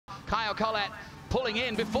Kyle Collett pulling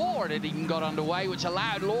in before it even got underway, which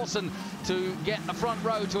allowed Lawson to get the front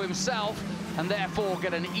row to himself and therefore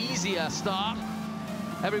get an easier start.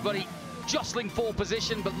 Everybody jostling for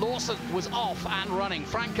position, but Lawson was off and running.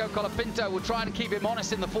 Franco Colapinto would try to keep him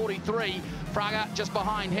honest in the 43. Fraga just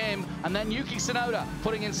behind him, and then Yuki Tsunoda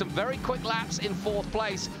putting in some very quick laps in 4th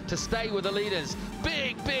place to stay with the leaders.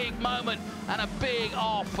 Big moment and a big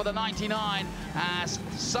off for the 99 as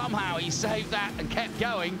somehow he saved that and kept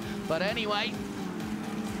going. But anyway,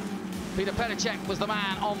 Peter Petacek was the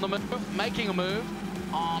man on the move, making a move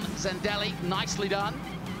on Zendelli. Nicely done.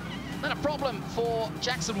 Then a problem for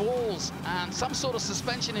Jackson Walls and some sort of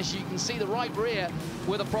suspension issue. You can see the right rear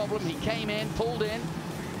with a problem. He came in, pulled in.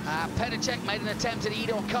 Petacek made an attempt at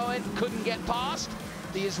Edor Cohen, couldn't get past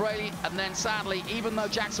the Israeli, and then sadly, even though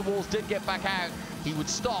Jackson Walls did get back out, he would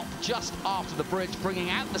stop just after the bridge, bringing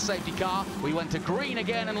out the safety car. We went to green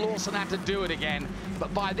again, and Lawson had to do it again.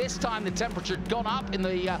 But by this time, the temperature had gone up in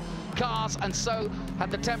the cars, and so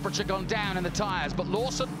had the temperature gone down in the tyres. But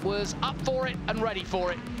Lawson was up for it and ready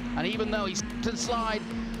for it. And even though he slipped and slide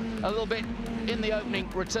a little bit in the opening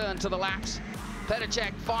return to the laps,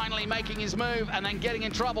 Petacek finally making his move and then getting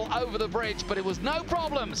in trouble over the bridge, but it was no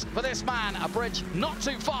problems for this man. A bridge not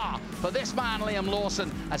too far for this man, Liam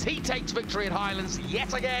Lawson, as he takes victory at Highlands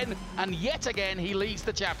yet again, and yet again he leads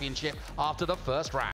the championship after the first round.